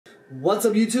What's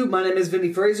up, YouTube? My name is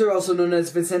Vinny Fraser, also known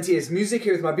as Vincentius Music.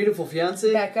 Here's my beautiful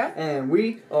fiance, Becca, and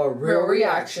we are Real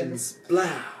Reactions. Blah.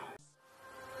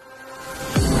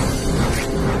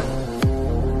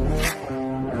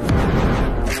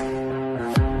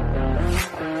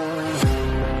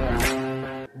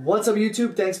 What's up,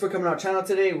 YouTube? Thanks for coming to our channel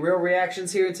today. Real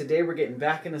Reactions here. Today we're getting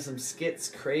back into some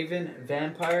sKitz. Kraven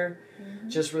Vampire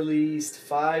just released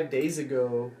 5 days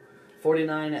ago.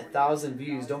 49,000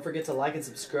 views. Don't forget to like and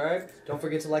subscribe. Don't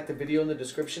forget to like the video in the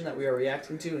description that we are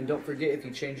reacting to. And don't forget, if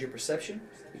you change your perception,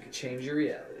 you can change your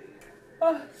reality.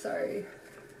 oh, sorry.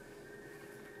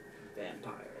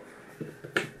 Vampire.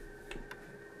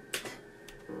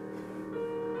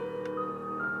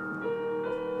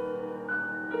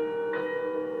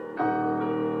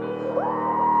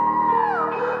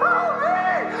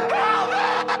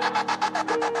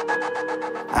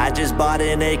 I just bought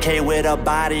an AK with a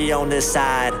body on the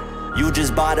side. You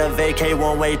just bought a vacay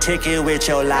one-way ticket with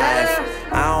your life.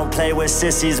 I don't play with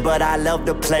sissies, but I love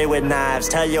to play with knives.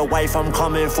 Tell your wife I'm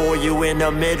coming for you in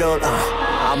the middle.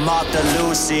 I'm off to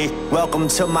Lucy. Welcome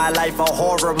to my life, a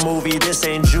horror movie. This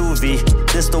ain't juvie.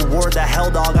 This the word, the hell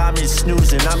dog, I'm just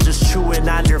snoozing. I'm just chewing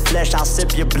on your flesh, I'll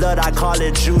sip your blood, I call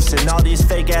it juicing. All these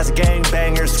fake ass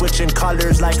gangbangers switching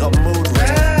colors like a mood ring.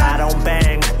 I don't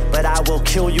bang, but I will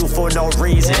kill you for no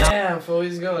reason. Damn, fool,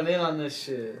 he's going in on this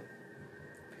shit.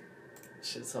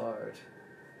 Shit's hard.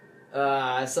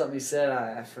 Something he said,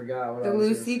 I forgot what the I was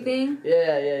Lucy thing?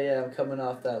 Yeah, I'm coming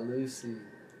off that Lucy.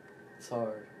 It's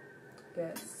hard.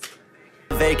 Yes.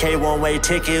 Vacay one-way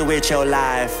ticket with your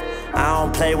life. I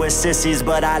don't play with sissies,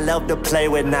 but I love to play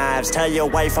with knives. Tell your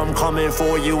wife I'm coming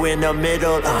for you in the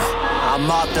middle. I'm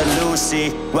off to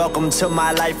Lucy. Welcome to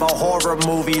my life, a horror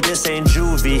movie. This ain't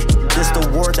juvie. This the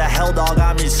word, the hell dog,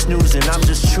 I'm just snoozing. I'm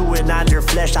just chewing on your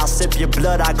flesh, I'll sip your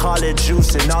blood, I call it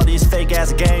juicing. All these fake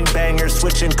ass gangbangers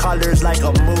switching colors like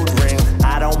a mood ring.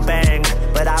 I don't bang,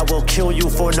 but I will kill you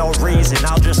for no reason.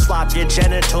 I'll just swap your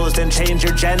genitals, then change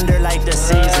your gender like the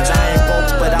seasons. I ain't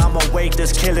woke, but I'm awake.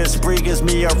 This killing spree gives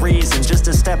me a reason just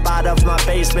to step out of my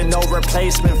basement. No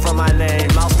replacement for my name.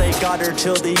 I'll stay gutter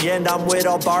till the end. I'm with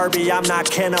a Barbie, I'm not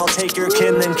Ken. I'll take your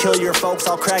kin, then kill your folks.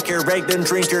 I'll crack your egg, then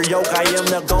drink your yolk. I am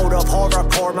the goat of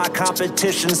horrorcore. My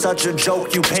competition such a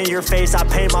joke. You paint your face, I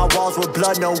paint my walls with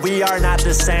blood. No, we are not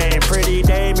the same. Pretty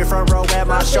dame, your front row at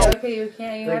my show. Okay, you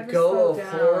can't. You have to slow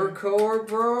down. Horrorcore,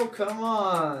 bro. Come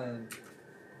on.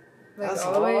 Like That's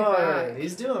all the way hard. back.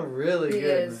 He's doing really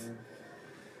good, man.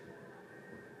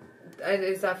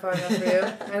 Is that far enough for you?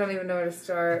 I don't even know where to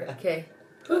start. Okay.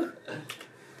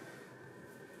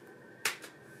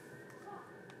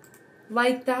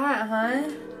 Like that, huh?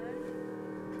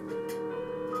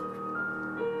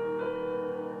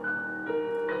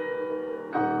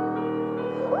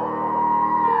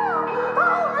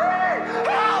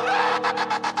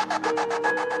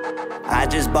 I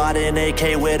just bought an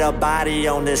AK with a body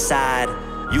on the side.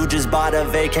 You just bought a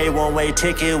vacay one-way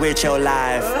ticket with your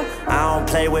life. I don't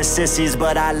play with sissies,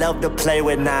 but I love to play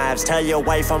with knives. Tell your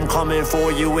wife I'm coming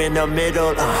for you in the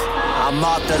middle. I'm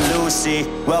off to Lucy.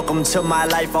 Welcome to my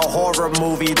life, a horror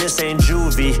movie. This ain't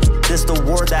juvie. This the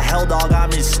word, the hell dog,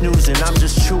 I'm just snoozing. I'm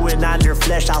just chewing on your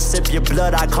flesh, I'll sip your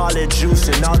blood, I call it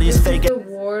juicing. All these fake... The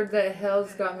word that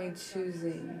hell's got me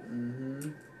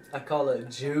choosing. I call it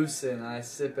juicing. I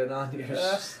sip it on your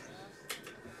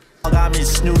I'm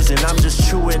just snoozing, I'm just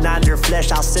chewing on your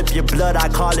flesh, I'll sip your blood, I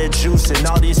call it juicing.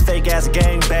 All these fake ass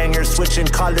gangbangers switching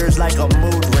colors like a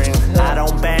mood ring. I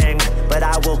don't bang, but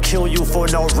I will kill you for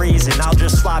no reason. I'll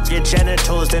just swap your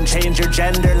genitals, then change your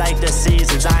gender like the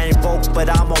seasons. I ain't woke, but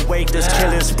I'm awake. This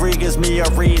killing spree gives me a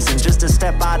reason just to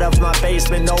step out of my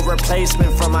basement. No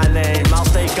replacement for my name. I'll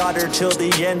stay gutter till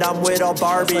the end. I'm with a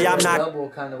Barbie, like I'm a not double,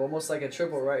 kind of almost like a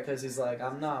triple, right? Because he's like,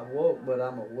 I'm not woke, but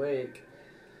I'm awake.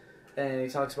 And he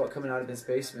talks about coming out of this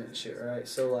basement and shit, right?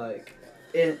 So, like,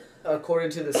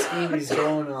 according to the scheme he's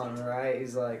going on, right?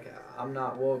 He's like, I'm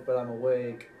not woke, but I'm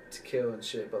awake to kill and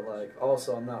shit. But, like,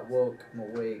 also, I'm not woke, I'm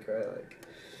awake, right? Like,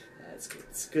 that's good.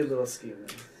 It's a good little scheme, man.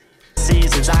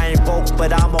 Seasons. I ain't woke,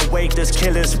 but I'm awake. This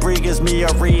killing spree gives me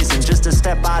a reason just to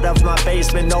step out of my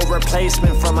basement. No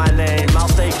replacement for my name. I'll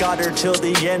stay gutter till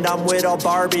the end. I'm with a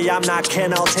Barbie, I'm not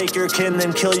Ken. I'll take your kin,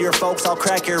 then kill your folks. I'll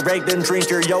crack your egg, then drink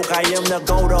your yolk. I am the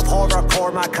goat of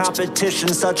horrorcore. My competition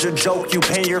such a joke. You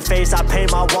paint your face, I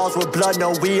paint my walls with blood.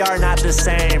 No, we are not the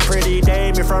same. Pretty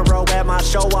dame, your front row at my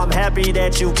show. I'm happy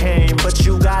that you came, but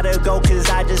you gotta go, cause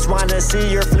I just wanna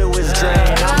see your fluids drain.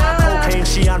 I'm on cocaine,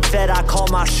 she unfed. I call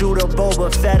my shooter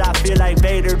Boba Fett. I feel like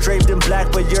Vader draped in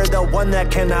black, but you're the one that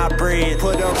cannot breathe.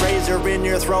 Put a razor in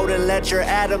your throat and let your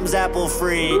Adam's apple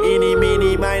free. Eeny,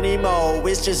 meeny, miny, mo.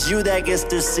 It's just you that gets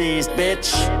deceased,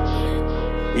 bitch.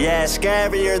 Yeah,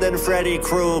 scarier than Freddy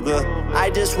Krueger. I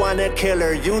just wanna kill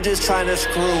her, you just tryna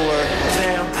screw her.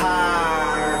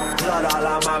 Vampire, blood all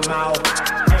on my mouth.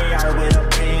 AR with a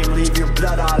beam, leave your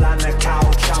blood all on the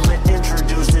couch. I'ma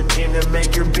introduce the team to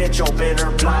make your bitch open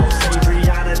her blouse.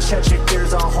 Adriana Chechik,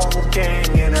 there's a whole gang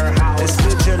in her house. It's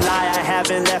mid-July, I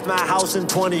haven't left my house in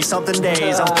 20-something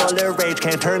days. I'm full of rage,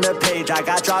 can't turn the page. I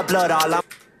got drop blood all on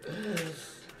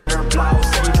her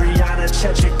blouse. Adriana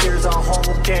Chechik, there's a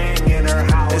whole gang in her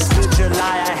house. It's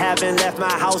mid-July, I haven't left my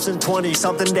house in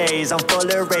 20-something days. I'm full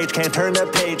of rage, can't turn the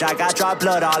page. I got drop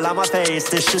blood all on my face.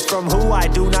 This shit's from who I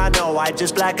do not know. I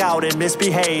just black out and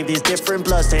misbehave. These different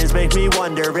bloodstains make me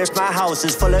wonder if my house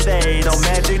is full of AIDS. No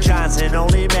Magic Johnson,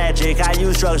 only magic. I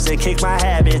use drugs to kick my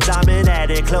habits. I'm an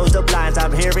addict, close the blinds.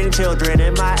 I'm hearing children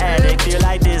in my attic. Feel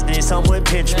like Disney, someone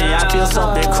pinch me. I feel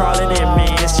something crawling in me.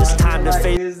 It's just time to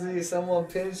face Disney, someone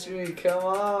pinch me. Come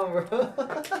on, bro.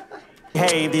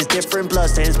 Hey, these different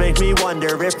bloodstains make me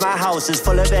wonder if my house is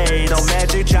full of AIDS. No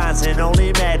Magic Johnson,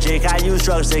 only magic. I use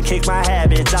drugs to kick my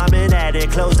habits. I'm an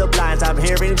addict, close the blinds. I'm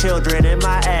hearing children in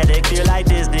my attic. Feel like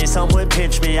Disney, someone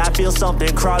pinch me. I feel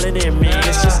something crawling in me.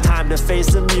 It's just time to face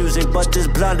the music, but this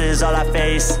blunt is all I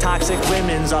face. Toxic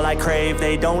women's all I crave.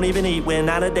 They don't even eat when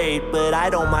on a date, but I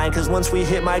don't mind, cause once we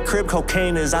hit my crib,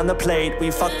 cocaine is on the plate. We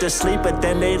fuck to sleep, but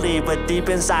then they leave. But deep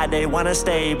inside they wanna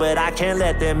stay, but I can't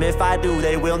let them. If I do,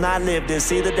 they will not live to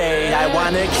see the day. I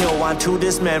wanna kill, want to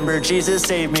dismember. Jesus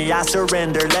save me, I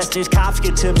surrender. Lest these cops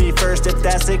get to me first. If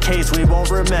that's the case, we won't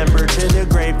remember to the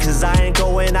grave, cause I ain't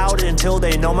going out until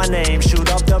they know my name. Shoot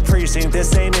up the precinct,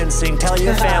 this ain't instinct. Tell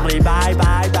your family bye,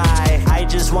 bye, bye. I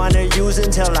just wanna use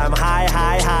until I'm high,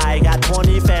 high, high. Got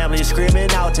 20 families screaming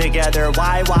out together.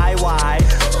 Why?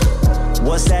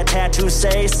 What's that tattoo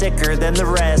say? Sicker than the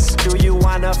rest. Do you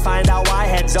wanna find out why?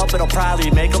 Heads up, it'll probably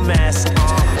make a mess.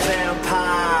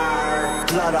 Vampire,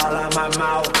 blood all on my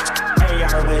mouth.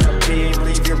 AR with a beam,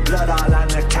 leave your blood all on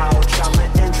the couch. I'ma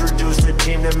introduce the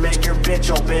team to make your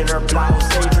bitch open her blouse.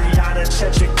 Adriana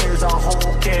Chechik, there's a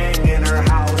whole gang in her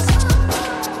house.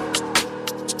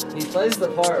 He plays the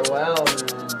part well,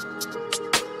 man.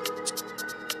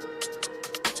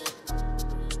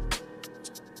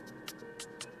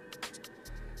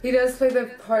 He does play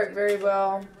the part very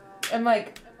well. And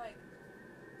like,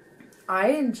 I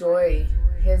enjoy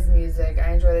his music.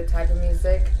 I enjoy the type of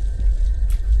music.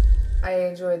 I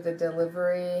enjoy the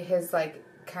delivery, his like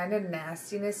kind of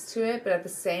nastiness to it, but at the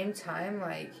same time,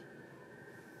 like,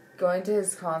 going to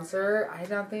his concert, I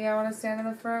don't think I want to stand in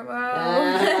the front row.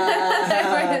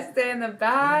 I want to stay in the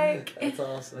back. That's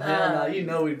awesome. Hell no, you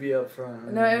know we'd be up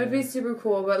front. No, it would be super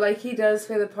cool, but like, he does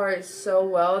play the part so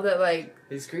well that like,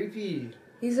 he's creepy.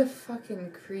 He's a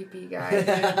fucking creepy guy, dude.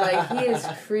 Like, he is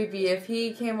creepy. If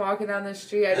he came walking down the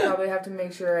street, I'd probably have to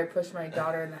make sure I push my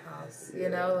daughter in the house. You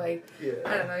know? Like,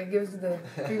 I don't know. It gives me the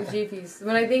creepy-jeepies.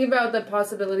 When I think about the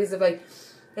possibilities of, like,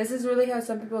 this is really how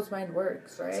some people's mind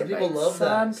works, right? Some people like, love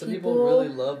that. Some people really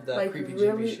love that like,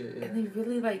 creepy-jeepy shit. Yeah. And they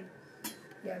really, like,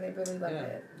 they really love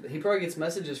it. He probably gets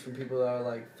messages from people that are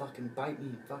like, fucking bite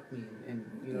me, fuck me, and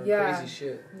you know, crazy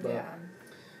shit. But,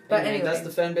 But anyway, that's the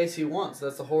fan base he wants.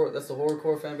 That's the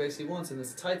horrorcore fan base he wants, and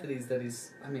it's tight that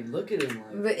he's. I mean, look at him.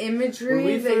 Like, the imagery when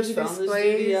we that first he found displays.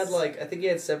 this dude, he had like, I think he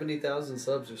had 70,000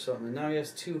 subs or something, and now he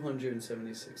has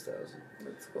 276,000.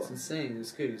 That's cool. It's insane.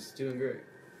 It's good. He's doing great.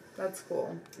 That's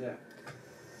cool. Yeah.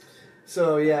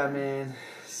 So yeah, man.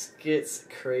 sKitz,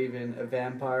 Kraven, a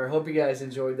vampire. Hope you guys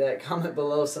enjoyed that. Comment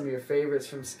below some of your favorites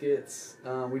from sKitz.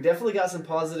 We definitely got some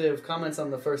positive comments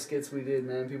on the first sKitz we did,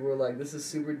 man. People were like, "This is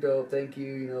super dope. Thank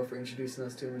you, you know, for introducing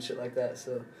us to him and shit like that."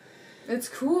 So it's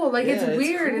cool. Like, it's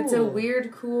weird. Cool. It's a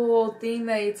weird, cool thing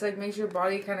that it's like makes your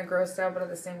body kind of grossed out, but at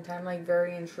the same time, like,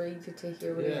 very intrigued to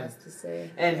hear what he has to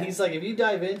say. And he's like, if you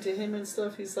dive into him and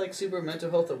stuff, he's like super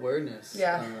mental health awareness.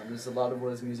 Yeah. There's a lot of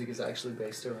what his music is actually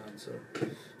based around. So,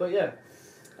 but yeah.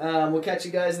 We'll catch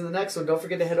you guys in the next one. Don't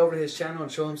forget to head over to his channel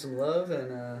and show him some love.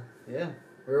 And, yeah.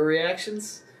 Real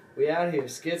reactions. We out here.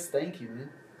 sKitz, thank you, man.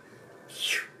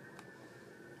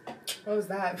 What was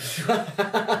that?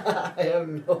 I have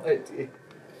no idea.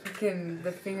 Fucking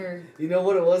the finger. You know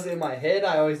what it was in my head?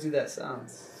 I always do that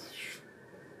sound.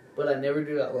 But I never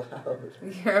do that loud.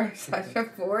 You're such a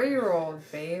 4-year-old,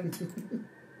 babe.